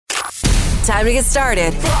Time to get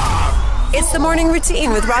started. It's the morning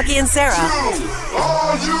routine with Rocki and Sarah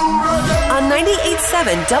on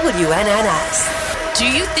 98.7 WNNS. Do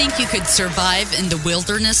you think you could survive in the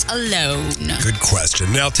wilderness alone? Good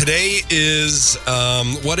question. Now, today is,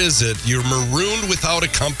 what is it? You're marooned without a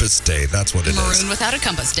compass day. That's what it is. Marooned without a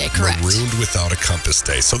compass day, correct. Marooned without a compass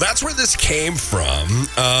day. So that's where this came from.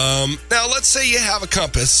 Now, let's say you have a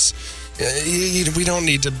compass. We don't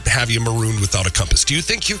need to have you marooned without a compass. Do you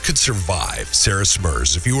think you could survive, Sarah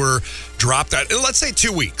Smurs, if you were dropped out, let's say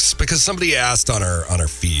 2 weeks, because somebody asked on our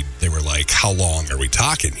feed, they were like, how long are we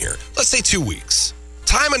talking here? Let's say 2 weeks.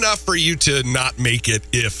 Time enough for you to not make it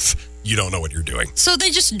if you don't know what you're doing. So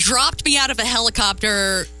they just dropped me out of a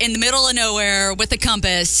helicopter in the middle of nowhere with a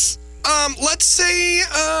compass. Let's say,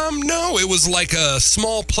 no, it was like a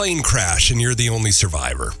small plane crash and you're the only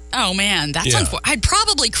survivor. Oh, man, that's unfortunate. I'd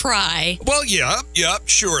probably cry. Well, yeah,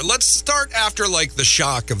 sure. Let's start after, like, the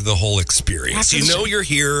shock of the whole experience. You know you're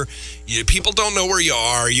here. People don't know where you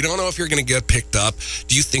are. You don't know if you're going to get picked up.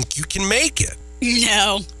 Do you think you can make it?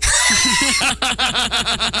 No.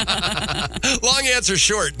 Long answer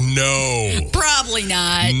short, no. Probably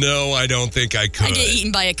not. No, I don't think I could. I'd get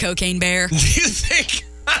eaten by a cocaine bear. Do you think?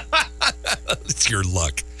 It's your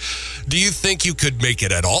luck. Do you think you could make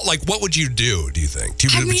it at all? Like, what would you do you think?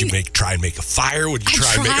 Would you try and make a fire? Would you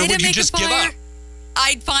try and make, or would you just give up?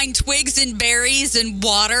 I'd find twigs and berries and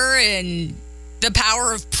water and the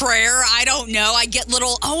power of prayer. I don't know. I get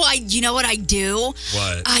little, you know what I do?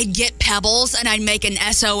 What? I'd get pebbles and I'd make an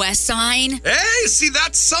SOS sign. Hey, see,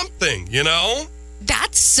 that's something, you know?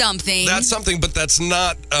 That's something. That's something, but that's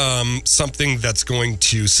not something that's going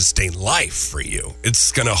to sustain life for you.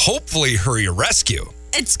 It's going to hopefully hurry a rescue.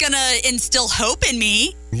 It's going to instill hope in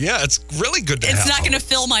me. Yeah, it's really good to have It's not going to hope.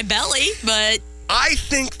 fill my belly, but... I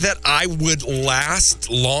think that I would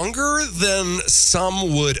last longer than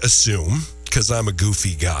some would assume, because I'm a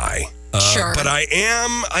goofy guy. Sure. But I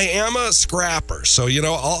am a scrapper, so, you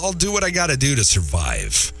know, I'll do what I got to do to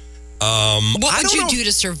survive. What would you do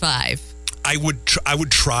to survive? I would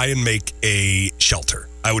try and make a shelter.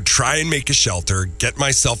 I would try and make a shelter, get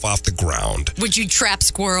myself off the ground. Would you trap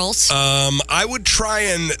squirrels? I would try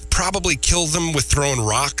and probably kill them with throwing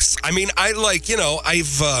rocks. I mean, I've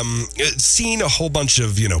seen a whole bunch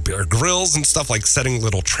of, Bear Grylls and stuff, like setting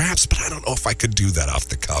little traps, but I don't know if I could do that off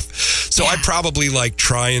the cuff. So I'd probably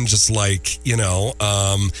try and just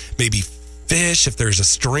maybe fish if there's a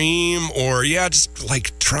stream, or just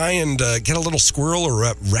try and get a little squirrel or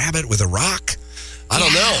a rabbit with a rock. I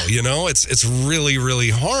don't know, it's really, really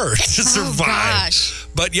hard to survive. Gosh.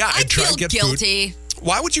 But I'd try and get guilty. food.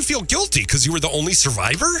 Why would you feel guilty? Because you were the only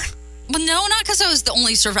survivor? Well, no, not because I was the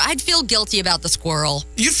only survivor. I'd feel guilty about the squirrel.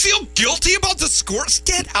 You'd feel guilty about the squirrels?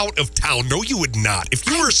 Get out of town. No, you would not. If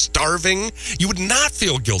you were starving, you would not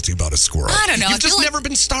feel guilty about a squirrel. I don't know. You've just never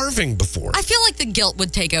been starving before. I feel like the guilt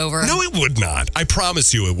would take over. No, it would not. I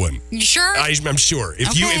promise you it wouldn't. You sure? I'm sure.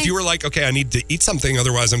 If you were like, okay, I need to eat something,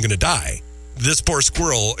 otherwise I'm going to die, this poor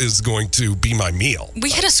squirrel is going to be my meal.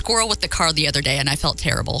 We hit a squirrel with the car the other day, and I felt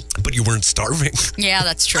terrible. But you weren't starving. Yeah,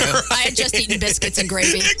 that's true. Right. I had just eaten biscuits and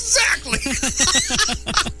gravy. Exactly.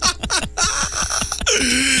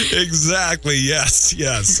 Exactly. Yes.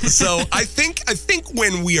 So I think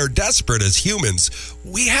when we are desperate as humans,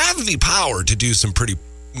 we have the power to do some pretty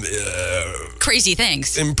crazy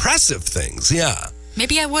things, impressive things. Yeah.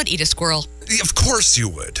 Maybe I would eat a squirrel. Of course you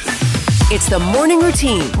would. It's the morning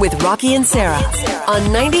routine with Rocki and Sarah on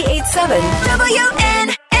 98.7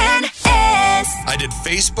 WNNS. I did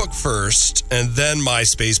Facebook first and then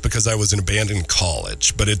MySpace because I was in a band in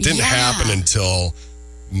college, but it didn't happen until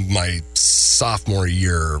my sophomore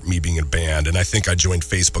year, me being in a band, and I think I joined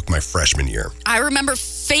Facebook my freshman year. I remember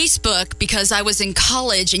Facebook because I was in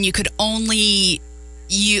college and only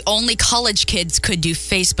college kids could do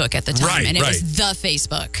Facebook at the time, and it was the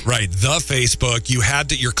Facebook. Right, the Facebook. You had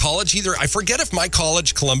to, your college either, I forget if my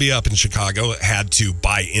college, Columbia up in Chicago, had to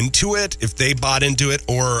buy into it, if they bought into it,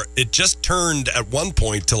 or it just turned at one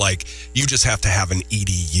point to you just have to have an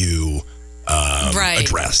EDU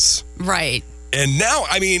address. Right. And now,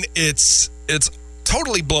 I mean, it's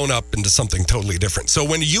totally blown up into something totally different. So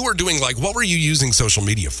when you were doing, what were you using social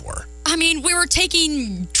media for? I mean, we were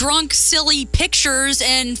taking drunk, silly pictures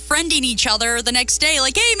and friending each other the next day.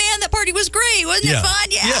 Like, hey, man, that party was great. Wasn't it fun?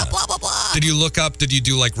 Yeah, blah, blah, blah. Did you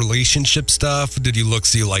do relationship stuff? Did you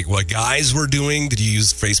see what guys were doing? Did you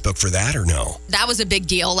use Facebook for that or no? That was a big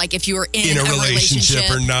deal. If you were in a relationship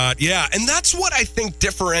or not. Yeah. And that's what I think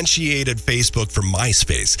differentiated Facebook from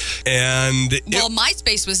MySpace. And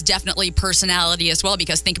MySpace was definitely personality as well,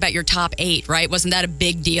 because think about your top 8, right? Wasn't that a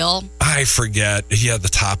big deal? I forget. Yeah, the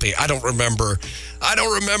top 8. I don't don't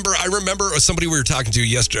remember. I remember somebody we were talking to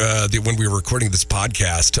yesterday when we were recording this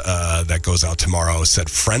podcast that goes out tomorrow said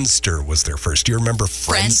Friendster was their first. Do you remember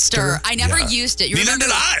Friendster? I never used it. Neither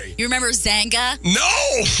did I. You remember Zanga? No.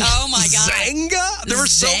 Oh my God. Zanga? There were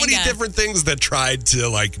so many different things that tried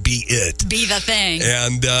to be it. Be the thing.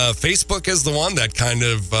 And Facebook is the one that kind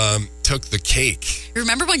of took the cake.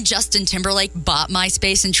 Remember when Justin Timberlake bought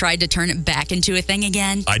MySpace and tried to turn it back into a thing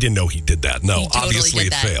again? I didn't know he did that. No, he totally obviously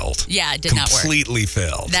did it failed. Yeah, it did not work. Completely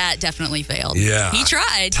failed. That definitely failed. Yeah. He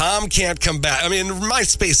tried. Tom can't come back. I mean,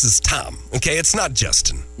 MySpace is Tom, okay? It's not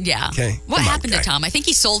Justin. Yeah. Okay. What happened to Tom? I think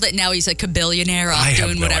he sold it and now he's a billionaire off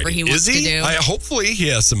doing whatever he wants to do. Hopefully he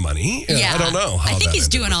has some money. Yeah. I don't know. I think he's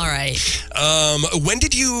doing all right. When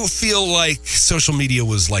did you feel like social media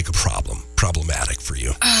was like problematic for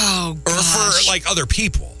you? Oh, gosh. Or for like other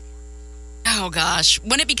people? Oh, gosh.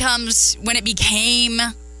 When it became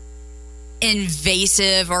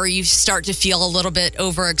invasive, or you start to feel a little bit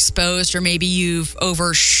overexposed, or maybe you've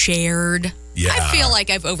overshared. Yeah. I feel like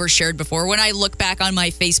I've overshared before. When I look back on my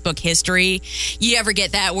Facebook history, you ever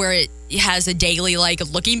get that where it has a daily,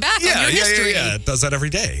 looking back on your history? Yeah. It does that every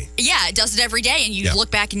day. Yeah, it does it every day. And you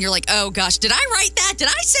look back and you're like, oh, gosh, did I write that? Did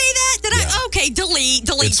I say that? Okay, delete.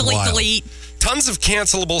 Tons of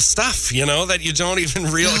cancelable stuff, that you don't even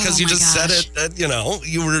realize because you just said it,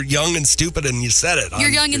 you were young and stupid and you said it.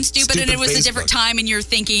 You're young and stupid and it was a different time and you're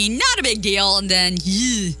thinking, not a big deal. And then,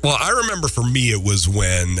 Well, I remember for me, it was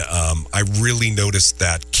when I really noticed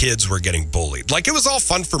that kids were getting bullied. Like, it was all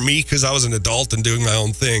fun for me because I was an adult and doing my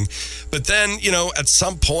own thing. But then, at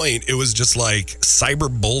some point, it was just like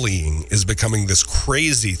cyberbullying is becoming this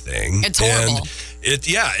crazy thing. It's horrible. And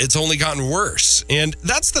it's only gotten worse. And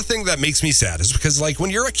that's the thing that makes me sad is because,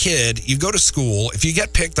 when you're a kid, you go to school. If you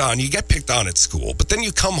get picked on, you get picked on at school. But then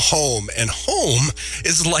you come home, and home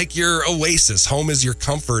is like your oasis. Home is your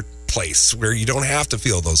comfort place where you don't have to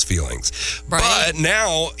feel those feelings. Right. But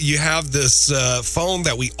now you have this phone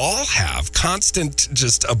that we all have, constant,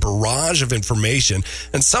 just a barrage of information.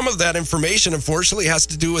 And some of that information, unfortunately, has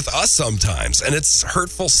to do with us sometimes. And it's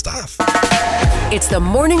hurtful stuff. It's the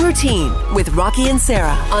morning routine with Rocki and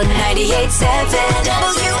Sarah on 98.7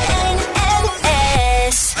 WNLS.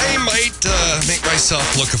 I might make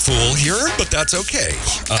myself look a fool here, but that's okay.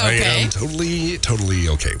 I am totally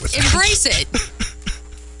okay with that. Embrace it.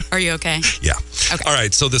 Are you okay? Yeah. Okay. All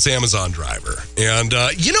right, so this Amazon driver. And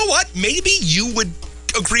you know what? Maybe you would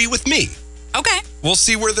agree with me. Okay. We'll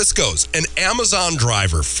see where this goes. An Amazon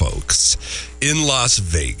driver, folks, in Las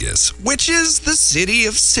Vegas, which is the city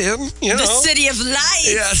of sin, The city of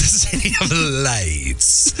lights. Yeah, the city of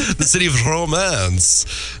lights. The city of romance.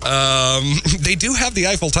 They do have the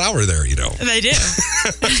Eiffel Tower there, They do.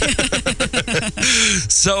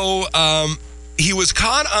 So he was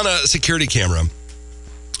caught on a security camera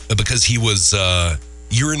because he was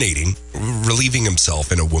urinating, relieving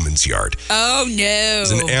himself in a woman's yard. Oh, no.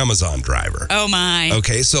 He's an Amazon driver. Oh, my.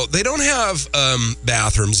 Okay, so they don't have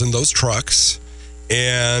bathrooms in those trucks.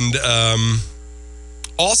 And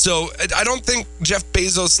also, I don't think Jeff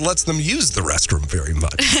Bezos lets them use the restroom very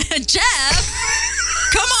much.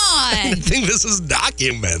 Jeff, come on. I think this is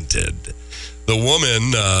documented. The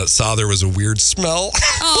woman saw there was a weird smell.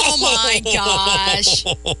 Oh, my gosh.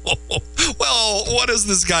 Well, what is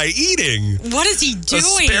this guy eating? What is he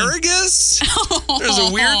doing? Asparagus? There's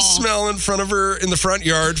a weird smell in front of her in the front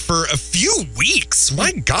yard for a few weeks.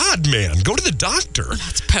 My God, man. Go to the doctor.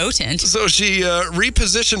 That's potent. So she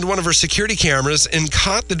repositioned one of her security cameras and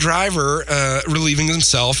caught the driver relieving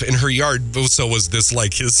himself in her yard. So was this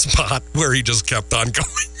like his spot where he just kept on going?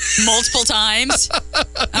 Multiple times?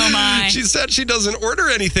 Oh, my. She said she doesn't order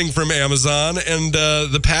anything from Amazon, and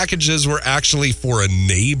the packages were actually for a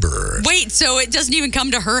neighbor. Wait, so it doesn't even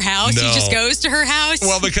come to her house? No. He just goes to her house?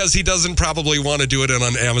 Well, because he doesn't probably want to do it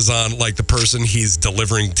on Amazon like the person he's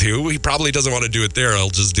delivering to. He probably doesn't want to do it there. He'll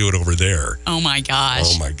just do it over there. Oh, my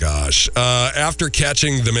gosh. Oh, my gosh. After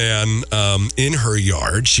catching the man in her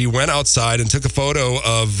yard, she went outside and took a photo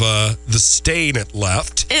of the stain it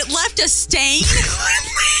left. It left a stain?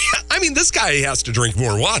 I mean, this guy has to drink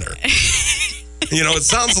more water. It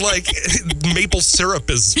sounds like maple syrup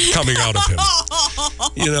is coming out of him.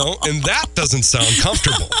 And that doesn't sound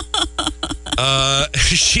comfortable.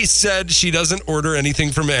 She said she doesn't order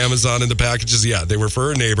anything from Amazon, and the packages, they were for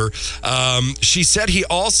her neighbor. She said he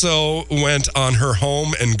also went on her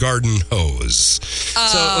home and garden hose. Oh.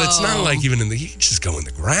 So it's not like even you just go in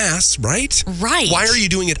the grass, right? Right. Why are you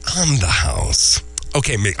doing it on the house?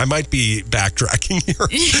 Okay, I might be backtracking here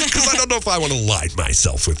because I don't know if I want to lie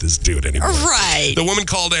myself with this dude anymore. Right. The woman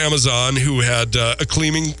called Amazon who had a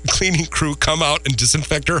cleaning crew come out and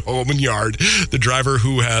disinfect her home and yard. The driver,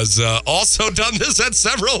 who has also done this at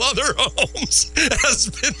several other homes, has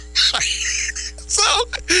been... So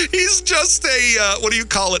he's just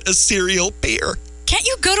a serial peer. Can't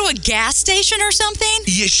you go to a gas station or something?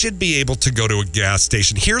 You should be able to go to a gas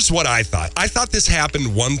station. Here's what I thought. I thought this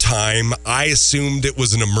happened one time. I assumed it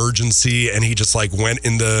was an emergency, and he just went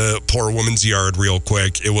in the poor woman's yard real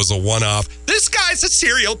quick. It was a one-off. This guy's a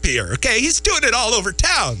serial peer, okay? He's doing it all over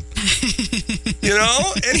town.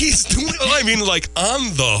 And he's doing, on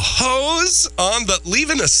the hose,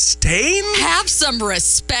 leaving a stain. Have some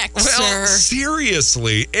respect, sir.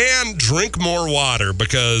 Seriously. And drink more water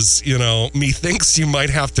because, methinks you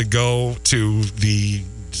might have to go to the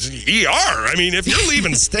ER. I mean, if you're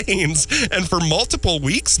leaving stains and for multiple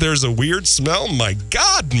weeks there's a weird smell, my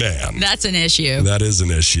God, man. That's an issue. That is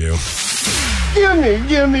an issue.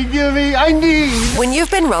 Gimme, I need. When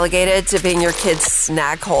you've been relegated to being your kid's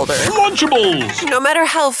snack holder. Lunchables. No matter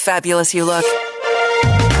how fabulous you look.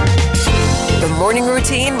 The Morning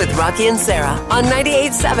Routine with Rocki and Sarah on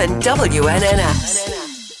 98.7 WNNS.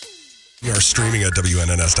 We are streaming at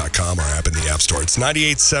WNNS.com, our app in the App Store. It's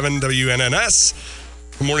 98.7 WNNS.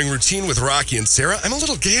 The Morning Routine with Rocki and Sarah. I'm a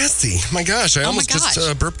little gassy. My gosh, I almost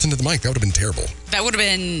just burped into the mic. That would have been terrible. That would have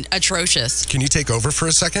been atrocious. Can you take over for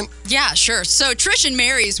a second? Yeah, sure. So Trish and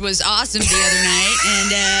Mary's was awesome the other night,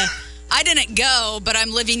 and I didn't go, but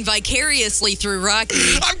I'm living vicariously through Rocki.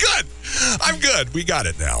 I'm good. We got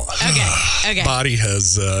it now. Okay. Body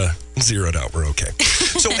has zeroed out. We're okay.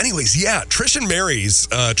 So anyways, yeah, Trisha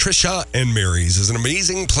and Mary's is an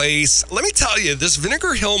amazing place. Let me tell you, this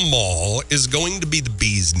Vinegar Hill Mall is going to be the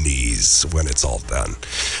bee's knees when it's all done.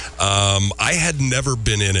 I had never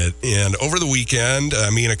been in it, and over the weekend,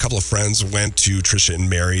 me and a couple of friends went to Trisha and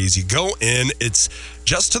Mary's. You go in, it's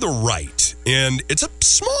just to the right, and it's a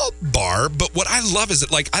small bar, but what I love is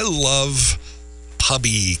I love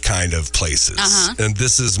pubby kind of places, and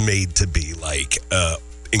this is made to be like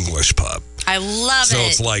English pub. I love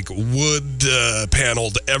it. So it's wood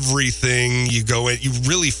paneled everything. You go in, you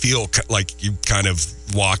really feel like you kind of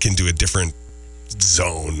walk into a different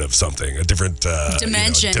zone of something, a different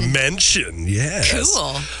dimension. Yes.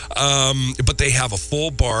 Cool. But they have a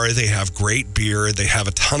full bar. They have great beer. They have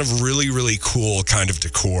a ton of really, really cool kind of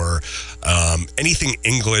decor. Anything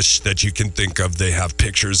English that you can think of. They have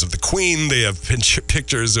pictures of the Queen. They have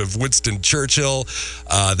pictures of Winston Churchill.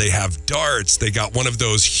 They have darts. They got one of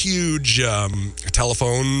those huge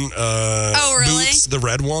telephone booths, the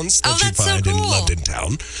red ones that you find in London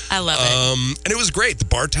town. I love it. And it was great. The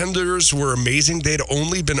bartenders were amazing. They'd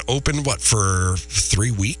only been open, for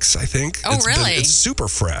 3 weeks, I think. Really? It's super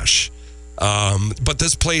fresh. But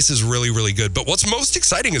this place is really, really good. But what's most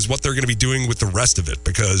exciting is what they're going to be doing with the rest of it.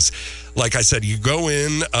 Because, like I said, you go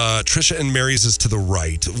in, Trisha and Mary's is to the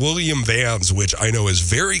right. William Van's, which I know is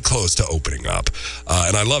very close to opening up.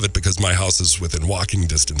 And I love it because my house is within walking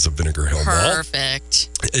distance of Vinegar Hill Mall. Perfect.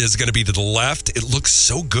 Is going to be to the left. It looks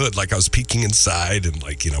so good. I was peeking inside and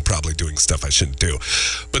probably doing stuff I shouldn't do.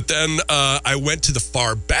 But then I went to the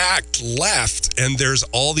far back left and there's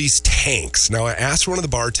all these tanks. Now I asked one of the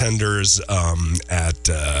bartenders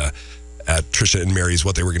at Trisha and Mary's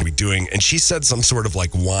what they were going to be doing, and she said some sort of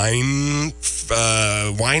winery,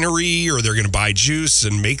 or they're going to buy juice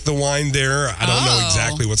and make the wine there. I don't know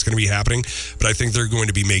exactly what's going to be happening, but I think they're going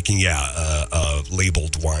to be making a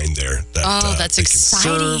labeled wine there that that's they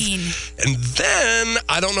exciting. Can serve. And then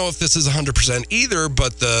I don't know if this is 100% either,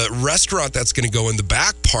 but the restaurant that's going to go in the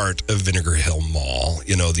back part of Vinegar Hill Mall,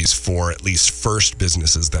 these 4 at least first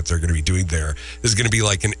businesses that they're going to be doing there, is going to be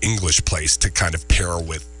an English place to kind of pair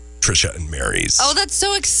with Trisha and Mary's. Oh, that's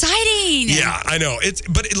so exciting. Yeah, I know.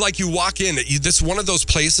 But you walk in, this is one of those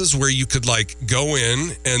places where you could go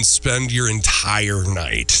in and spend your entire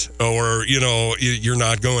night, or, you're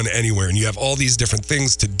not going anywhere and you have all these different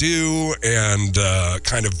things to do and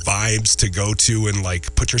kind of vibes to go to and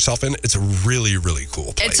put yourself in. It's a really, really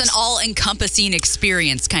cool place. It's an all-encompassing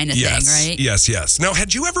experience kind of thing, right? Yes. Now,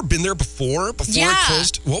 had you ever been there before it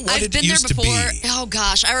closed? What did it used to be? Oh,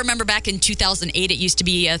 gosh. I remember back in 2008, it used to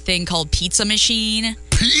be a thing called Pizza Machine.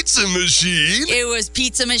 Pizza Machine? It was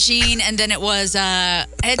Pizza Machine, and then it was,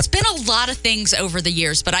 it's been a lot of things over the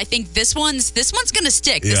years, but I think this one's going to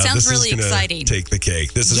stick. This sounds really exciting. Take the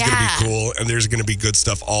cake. This is going to be cool, and there's going to be good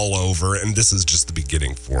stuff all over, and this is just the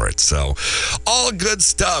beginning for it. So, all good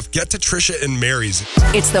stuff. Get to Trisha and Mary's.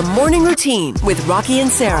 It's the Morning Routine with Rocki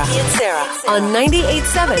and Sarah on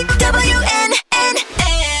 98.7 WNNS.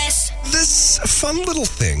 this fun little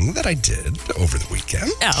thing that I did over the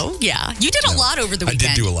weekend. Oh, yeah. You did a lot over the weekend.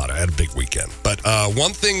 I did do a lot. I had a big weekend. But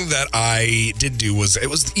one thing that I did do was, it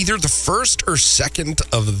was either the first or second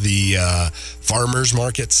of the farmers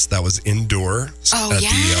markets that was indoor at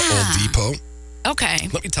the Old Depot. Okay.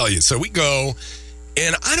 Let me tell you. So we go,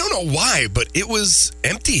 and I don't know why, but it was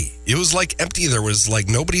empty. It was like empty. There was like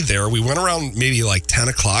nobody there. We went around maybe like 10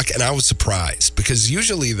 o'clock, and I was surprised because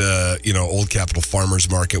usually the, Old Capitol Farmers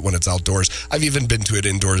Market, when it's outdoors, I've even been to it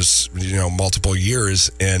indoors, multiple years,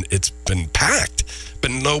 and it's been packed, but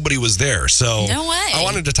nobody was there. So no way. I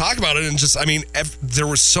wanted to talk about it and just, there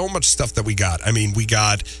was so much stuff that we got. We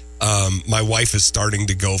got... my wife is starting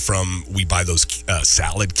to go from, we buy those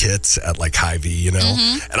salad kits at like Hy-Vee, and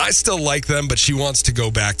I still like them, but she wants to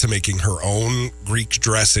go back to making her own Greek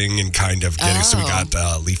dressing and kind of getting, so we got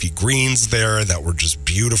leafy greens there that were just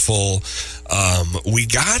beautiful. We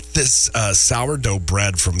got this sourdough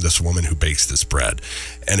bread from this woman who bakes this bread,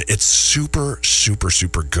 and it's super, super,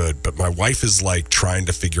 super good. But my wife is like trying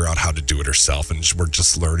to figure out how to do it herself, and we're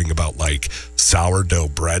just learning about like sourdough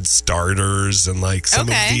bread starters, and like some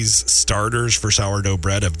of these starters for sourdough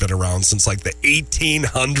bread have been around since like the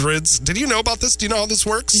 1800s. Did you know about this? Do you know how this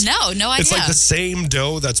works? No idea. It's like the same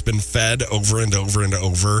dough that's been fed over and over and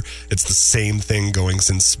over. It's the same thing going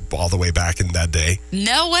since all the way back in that day.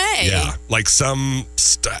 No way. Yeah, like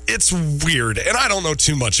it's weird, and I don't know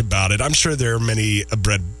too much about it. I'm sure there are many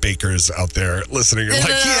bread bakers out there listening. Like, he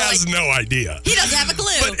has no idea. He doesn't have a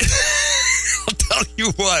clue. But I'll tell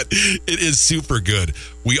you what, it is super good.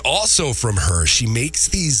 We also, from her, she makes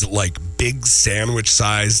these like big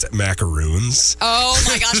sandwich-sized macaroons. Oh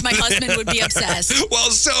my gosh, my husband would be obsessed. Well,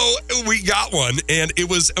 so we got one, and it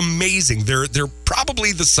was amazing. They're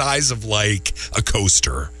probably the size of like a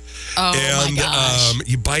coaster. Oh, and my gosh.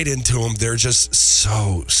 You bite into them, they're just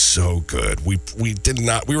so good. We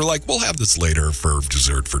were like, we'll have this later for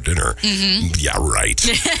dessert for dinner. Mm-hmm. Yeah, right.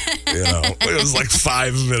 It was like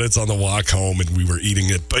 5 minutes on the walk home, and we were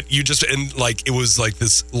eating it. But it was like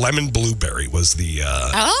this lemon blueberry was the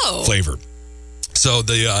flavor. So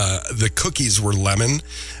the cookies were lemon,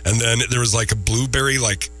 and then there was like a blueberry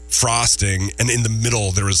like frosting, and in the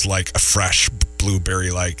middle there was like a fresh blueberry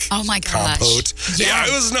like compote. Yeah,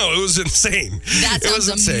 it was insane. That sounds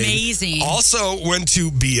amazing. Also went to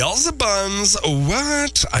Beelzebub's.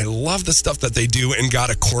 What? I love the stuff that they do, and got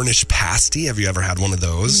a Cornish pasty. Have you ever had one of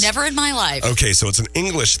those? Never in my life. Okay, so it's an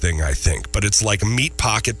English thing, I think, but it's like a meat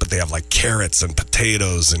pocket, but they have like carrots and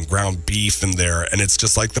potatoes and ground beef in there, and it's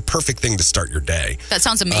just like the perfect thing to start your day. That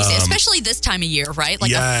sounds amazing, especially this time of year, right?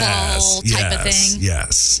 Like a fall type of thing.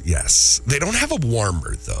 Yes. They don't have a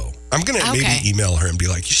warmer though. I'm going to maybe email her and be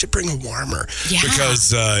like, you should bring a warmer. Yeah.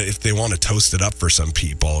 Because if they want to toast it up for some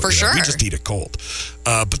people, we just eat it cold.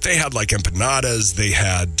 But they had like empanadas. They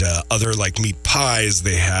had other like meat pies.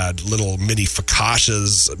 They had little mini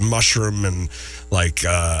focaccias, mushroom and like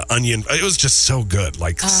onion. It was just so good.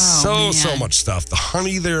 Like so much stuff. The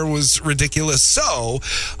honey there was ridiculous. So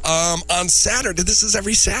on Saturday, this is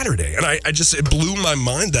every Saturday. And it blew my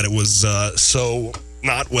mind that it was so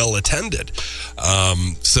not well attended.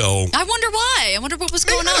 So I wonder why. I wonder what was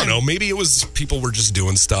going on. I don't know. Maybe it was people were just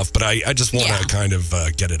doing stuff, but I just want to kind of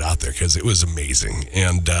get it out there because it was amazing.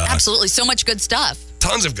 And absolutely. So much good stuff.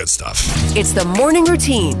 Tons of good stuff. It's the morning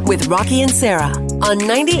routine with Rocki and Sarah on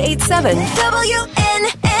 98.7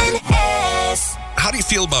 WNNS. How do you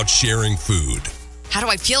feel about sharing food? How do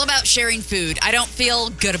I feel about sharing food? I don't feel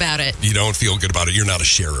good about it. You don't feel good about it? You're not a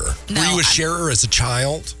sharer. No, were you a sharer as a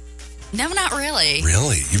child? No, not really.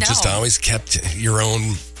 Really? You've just always kept your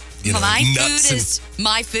own, my nuts food is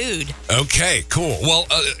my food. Okay, cool. Well,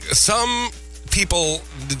 some people,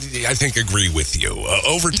 I think, agree with you.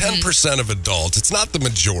 Over 10% of adults, it's not the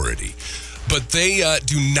majority, but they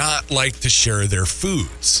do not like to share their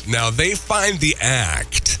foods. Now, they find the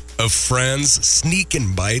act of friends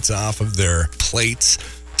sneaking bites off of their plates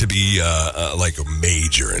to be like a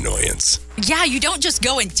major annoyance. Yeah, you don't just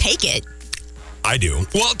go and take it. I do.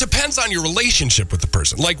 Well, it depends on your relationship with the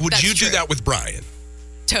person. Like, would you do that with Brian?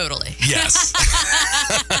 Totally. Yes.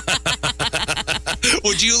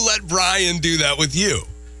 Would you let Brian do that with you?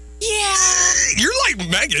 Yeah. You're like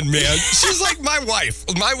Megan, man. She's like my wife.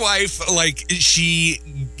 My wife, like, she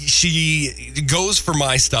goes for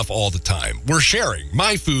my stuff all the time. We're sharing.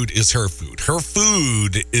 My food is her food. Her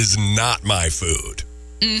food is not my food.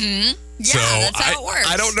 Mm-hmm. Yeah, so that's how it works.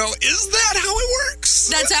 I don't know. Is that how it works?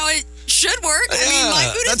 That's how it should work. I mean, my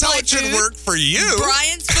food is my food. That's how it should work for you.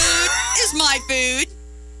 Brian's food is my food.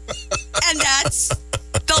 And that's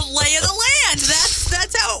the lay of the land.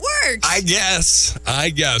 That's how it works. I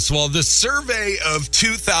guess. Well, the survey of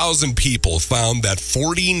 2,000 people found that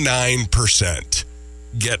 49%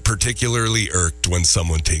 get particularly irked when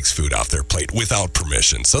someone takes food off their plate without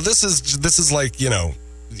permission. So this is like,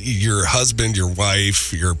 your husband, your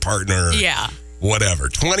wife, your partner, whatever.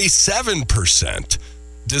 27%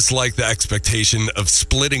 dislike the expectation of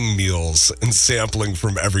splitting meals and sampling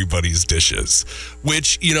from everybody's dishes,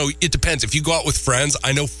 which, it depends. If you go out with friends,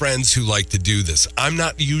 I know friends who like to do this. I'm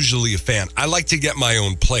not usually a fan. I like to get my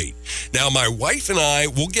own plate. Now, my wife and I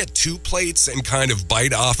will get 2 plates and kind of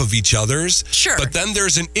bite off of each other's. Sure. But then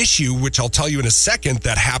there's an issue, which I'll tell you in a second,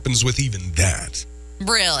 that happens with even that.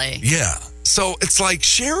 Really? Yeah. So it's like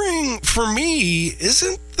sharing, for me,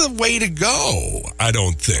 isn't the way to go, I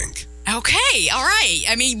don't think. Okay, all right.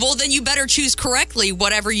 I mean, well, then you better choose correctly.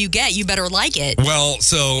 Whatever you get, you better like it. Well,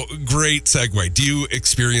 so great segue. Do you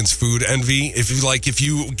experience food envy? If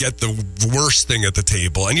you get the worst thing at the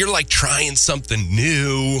table and you're like trying something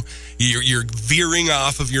new, you're veering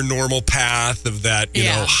off of your normal path of that,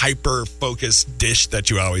 hyper-focused dish that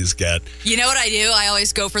you always get. You know what I do? I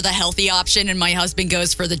always go for the healthy option, and my husband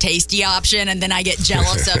goes for the tasty option, and then I get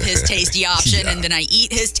jealous of his tasty option, and then I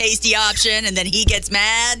eat his tasty option, and then he gets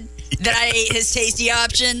mad that I ate his tasty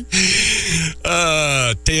option.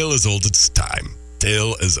 Tale as old as time.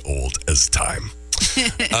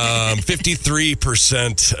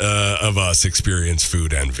 53% of us experience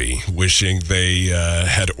food envy, wishing they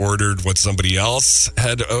had ordered what somebody else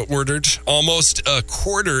had ordered. Almost a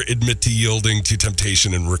quarter admit to yielding to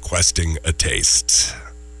temptation and requesting a taste.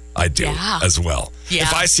 I do as well. Yeah.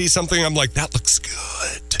 If I see something, I'm like, that looks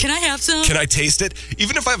good. Can I have some? Can I taste it?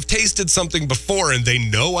 Even if I've tasted something before and they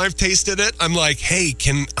know I've tasted it, I'm like, hey,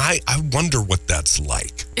 I wonder what that's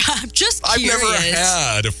like. I'm just curious. I've never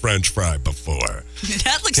had a French fry before.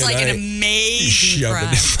 That looks like an amazing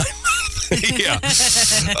fry. It in my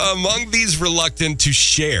mouth. Yeah. Among these reluctant to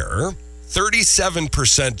share,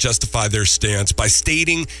 37% justify their stance by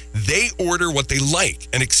stating they order what they like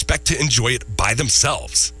and expect to enjoy it by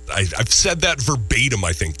themselves. I've said that verbatim,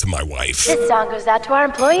 I think, to my wife. This song goes out to our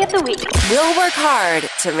employee of the week. We'll work hard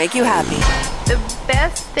to make you happy. The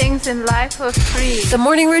best things in life are free. The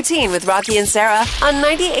Morning Routine with Rocki and Sarah on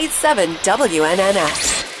 98.7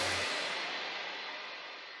 WNNX.